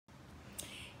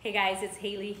Hey guys, it's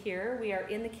Haylie here. We are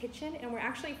in the kitchen and we're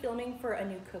actually filming for a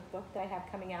new cookbook that I have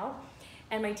coming out.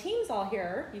 And my team's all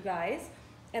here, you guys,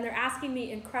 and they're asking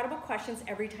me incredible questions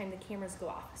every time the cameras go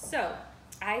off. So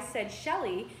I said,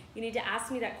 Shelly, you need to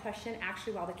ask me that question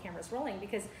actually while the camera's rolling,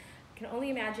 because I can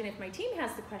only imagine if my team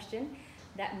has the question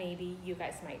that maybe you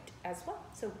guys might as well.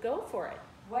 So go for it.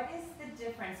 What is the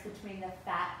difference between the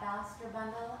Fat Blaster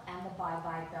bundle and the Bye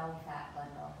Bye Belly Fat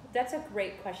bundle? That's a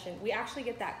great question. We actually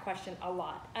get that question a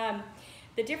lot.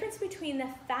 The difference between the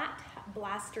Fat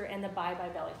Blaster and the Bye Bye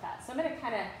Belly Fat. So I'm going to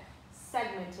kind of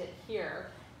segment it here.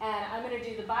 And I'm going to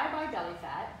do the Bye Bye Belly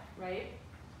Fat, right?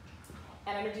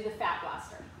 And I'm going to do the Fat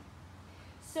Blaster.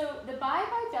 So the Bye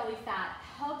Bye Belly Fat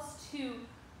helps to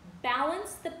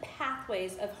balance the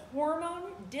pathways of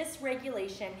hormone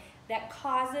dysregulation that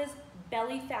causes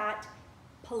belly fat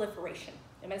proliferation.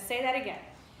 I'm going to say that again.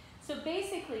 So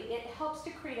basically, it helps to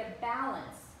create a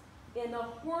balance in the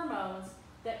hormones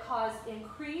that cause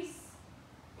increased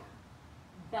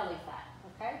belly fat.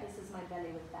 Okay, this is my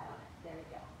belly with fat on it. There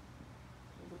we go.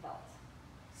 There's a belt.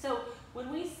 So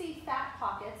when we see fat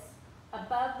pockets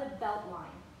above the belt line,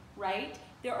 right,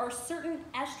 there are certain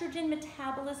estrogen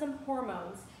metabolism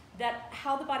hormones that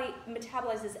how the body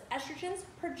metabolizes estrogens,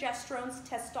 progesterones,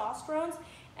 testosterones,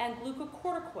 and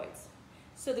glucocorticoids.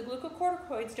 So the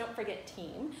glucocorticoids, don't forget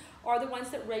team, are the ones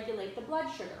that regulate the blood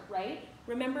sugar, right?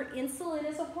 Remember, insulin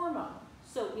is a hormone.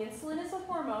 So insulin is a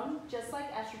hormone, just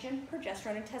like estrogen,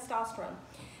 progesterone, and testosterone.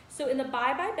 So in the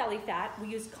Bye Bye Belly Fat, we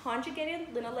use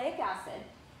conjugated linoleic acid,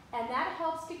 and that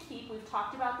helps to keep, we've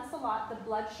talked about this a lot, the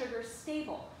blood sugar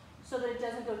stable, so that it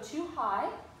doesn't go too high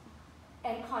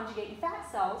and conjugate in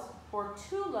fat cells, or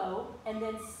too low and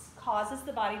then causes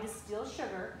the body to steal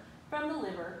sugar from the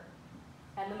liver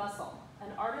and the muscle. An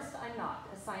artist I'm not,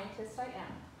 a scientist I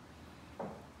am.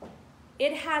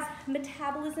 It has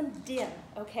metabolism DIM,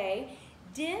 okay?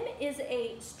 DIM is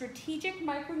a strategic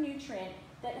micronutrient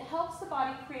that helps the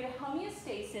body create a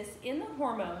homeostasis in the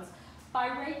hormones by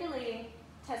regulating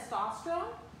testosterone,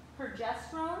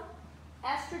 progesterone,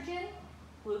 estrogen,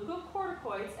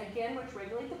 glucocorticoids, again, which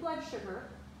regulate the blood sugar,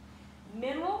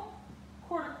 mineral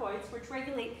corticoids, which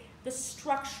regulate the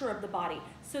structure of the body.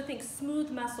 So think smooth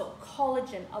muscle,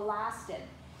 collagen, elastin,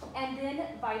 and then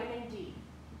vitamin D.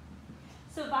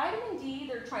 So vitamin D,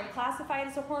 they're trying to classify it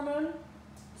as a hormone.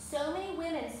 So many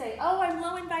women say, oh, I'm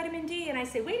low in vitamin D. And I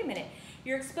say, wait a minute,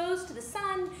 you're exposed to the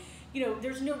sun. You know,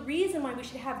 there's no reason why we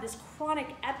should have this chronic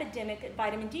epidemic of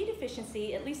vitamin D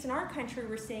deficiency. At least in our country,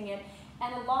 we're seeing it.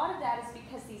 And a lot of that is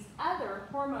because these other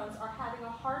hormones are having a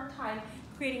hard time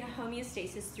creating a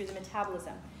homeostasis through the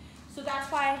metabolism. So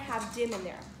that's why I have DIM in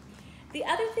there. The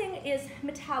other thing is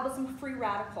metabolism-free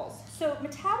radicals. So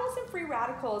metabolism-free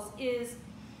radicals is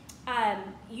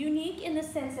unique in the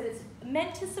sense that it's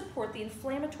meant to support the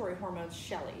inflammatory hormones,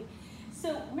 Shelly.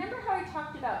 So remember how I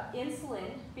talked about insulin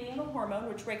being the hormone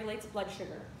which regulates blood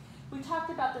sugar? We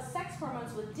talked about the sex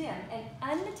hormones with DIM, and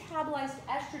unmetabolized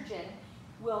estrogen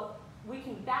we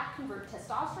can back convert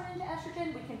testosterone into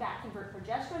estrogen, we can back convert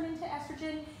progesterone into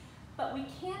estrogen, but we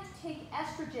can't take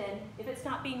estrogen if it's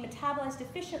not being metabolized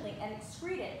efficiently and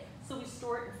excrete it, so we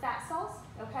store it in fat cells,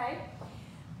 okay?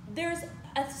 There's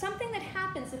something that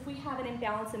happens if we have an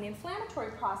imbalance in the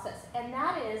inflammatory process, and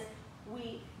that is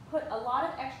we put a lot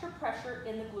of extra pressure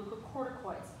in the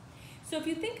glucocorticoids. So if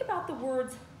you think about the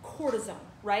words cortisone,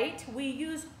 right? We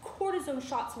use cortisone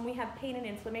shots when we have pain and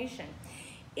inflammation.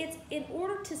 It's in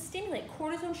order to stimulate,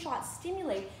 cortisone shots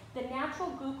stimulate the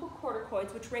natural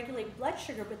glucocorticoids, which regulate blood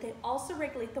sugar, but they also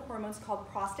regulate the hormones called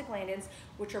prostaglandins,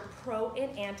 which are pro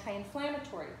and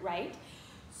anti-inflammatory, right?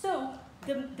 So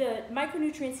the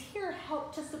micronutrients here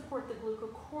help to support the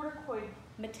glucocorticoid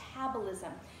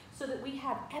metabolism so that we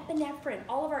have epinephrine,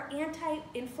 all of our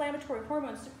anti-inflammatory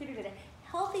hormones secreted at a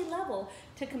healthy level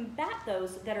to combat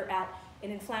those that are at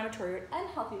an inflammatory or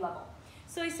unhealthy level.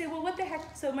 So you say, well, what the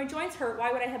heck? So my joints hurt,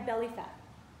 why would I have belly fat?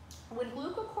 When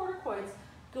glucocorticoids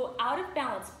go out of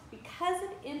balance because of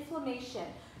inflammation,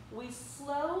 we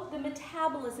slow the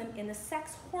metabolism in the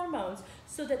sex hormones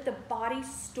so that the body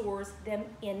stores them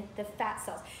in the fat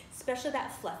cells, especially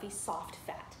that fluffy, soft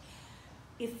fat.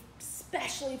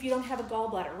 Especially if you don't have a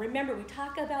gallbladder. Remember, we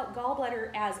talk about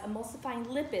gallbladder as emulsifying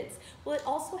lipids. Well, it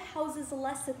also houses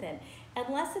lecithin. And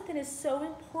lecithin is so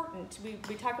important.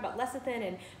 We talk about lecithin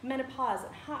and menopause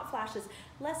and hot flashes.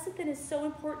 Lecithin is so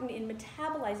important in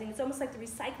metabolizing. It's almost like the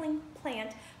recycling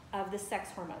plant of the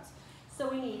sex hormones. So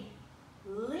we need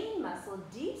lean muscle,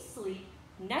 deep sleep,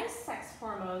 nice sex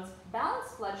hormones,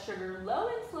 balanced blood sugar, low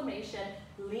inflammation,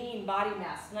 lean body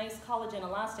mass, nice collagen,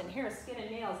 elastin, hair, skin, and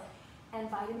nails, and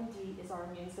vitamin D is our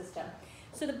immune system.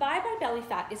 So the bye-bye belly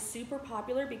fat is super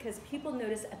popular because people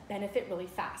notice a benefit really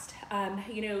fast.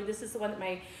 You know, this is the one that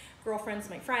my girlfriends,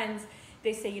 my friends,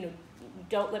 they say, you know,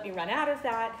 don't let me run out of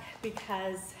that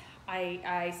because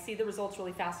I see the results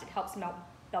really fast. It helps melt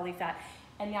belly fat,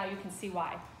 and now you can see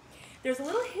why. There's a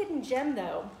little hidden gem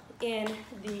though in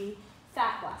the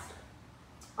fat blaster.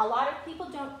 A lot of people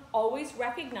don't always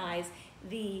recognize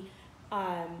the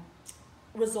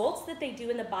results that they do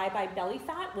in the bye-bye belly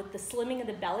fat with the slimming of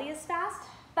the belly as fast,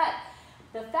 but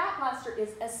the fat blaster is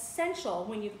essential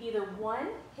when you've either one,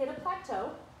 hit a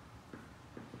plateau,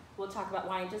 we'll talk about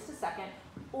why in just a second,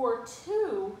 or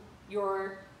two,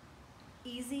 you're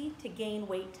easy to gain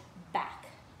weight back.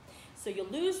 So you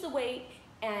lose the weight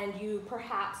and you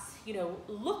perhaps, you know,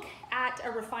 look at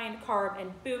a refined carb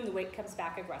and boom, the weight comes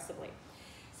back aggressively.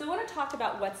 So I want to talk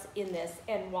about what's in this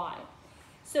and why.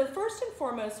 So first and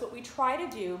foremost, what we try to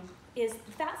do is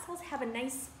fat cells have a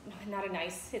nice,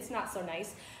 it's not so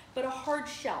nice, but a hard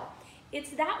shell.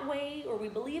 It's that way, or we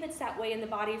believe it's that way in the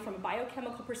body from a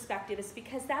biochemical perspective, is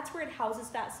because that's where it houses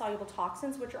fat-soluble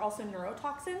toxins, which are also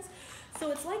neurotoxins.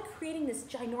 So it's like creating this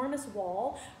ginormous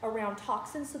wall around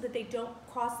toxins so that they don't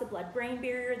cross the blood-brain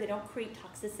barrier, they don't create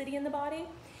toxicity in the body.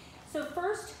 So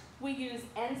first, we use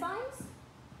enzymes,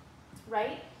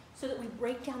 right, so that we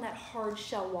break down that hard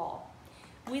shell wall.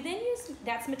 We then use,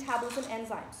 that's metabolism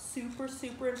enzymes, super,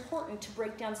 super important to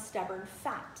break down stubborn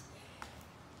fat.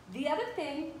 The other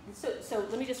thing, so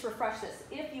let me just refresh this.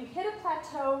 If you hit a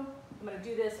plateau, I'm going to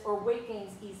do this, or weight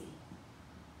gain's easy.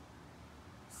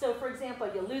 So for example,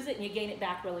 you lose it and you gain it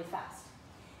back really fast.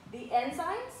 The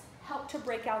enzymes help to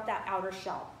break out that outer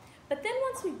shell. But then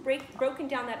once we've broken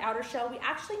down that outer shell, we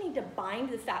actually need to bind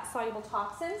the fat-soluble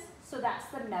toxins, so that's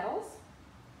the metals.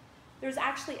 There's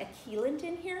actually a chelant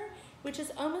in here, which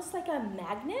is almost like a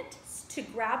magnet to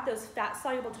grab those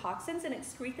fat-soluble toxins and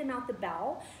excrete them out the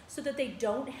bowel so that they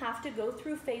don't have to go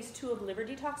through phase 2 of liver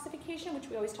detoxification, which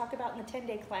we always talk about in the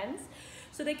 10-day cleanse.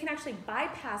 So they can actually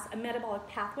bypass a metabolic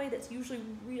pathway that's usually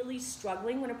really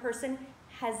struggling when a person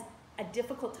has a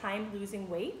difficult time losing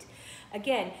weight.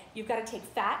 Again, you've got to take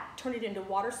fat, turn it into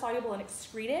water soluble and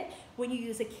excrete it. When you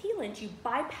use a chelant, you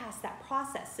bypass that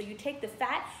process. So you take the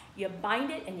fat, you bind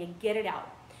it, and you get it out.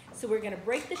 So we're going to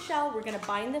break the shell, we're going to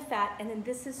bind the fat, and then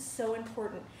this is so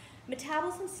important.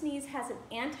 Metabolism sneeze has an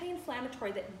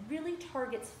anti-inflammatory that really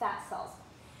targets fat cells.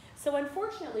 So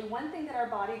unfortunately, one thing that our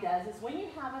body does is when you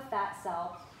have a fat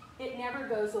cell, it never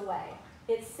goes away.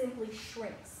 It simply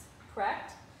shrinks,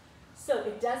 correct? So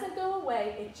it doesn't go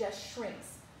away, it just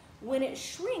shrinks. When it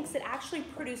shrinks, it actually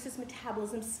produces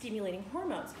metabolism stimulating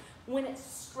hormones. When it's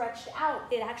stretched out,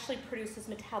 it actually produces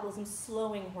metabolism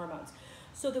slowing hormones.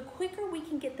 So the quicker we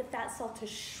can get the fat cell to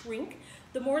shrink,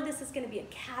 the more this is going to be a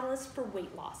catalyst for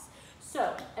weight loss.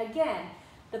 So again,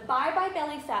 the bye-bye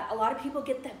belly fat, a lot of people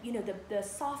get that, you know, the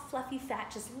soft, fluffy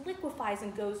fat just liquefies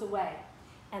and goes away.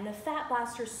 And the fat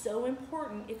blaster is so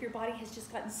important if your body has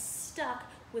just gotten stuck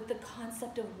with the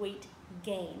concept of weight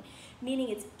gain, meaning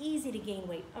it's easy to gain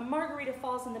weight. A margarita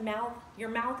falls in your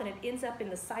mouth and it ends up in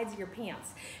the sides of your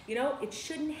pants. You know, it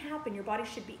shouldn't happen. Your body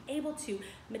should be able to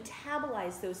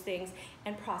metabolize those things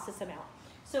and process them out.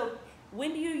 So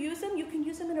when do you use them? You can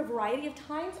use them in a variety of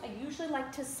times. I usually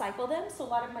like to cycle them. So a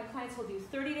lot of my clients will do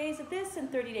 30 days of this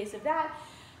and 30 days of that,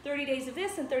 30 days of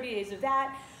this and 30 days of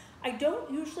that. I don't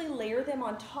usually layer them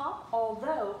on top,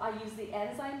 although I use the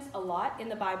enzymes a lot in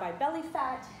the bye-bye belly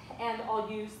fat, and I'll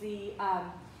use the,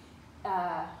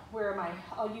 I'll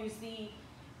use the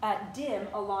DIM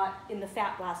a lot in the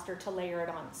fat blaster to layer it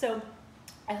on. So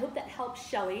I hope that helps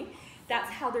Shelly. That's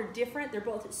how they're different. They're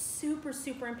both super,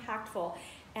 super impactful,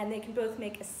 and they can both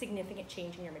make a significant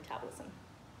change in your metabolism.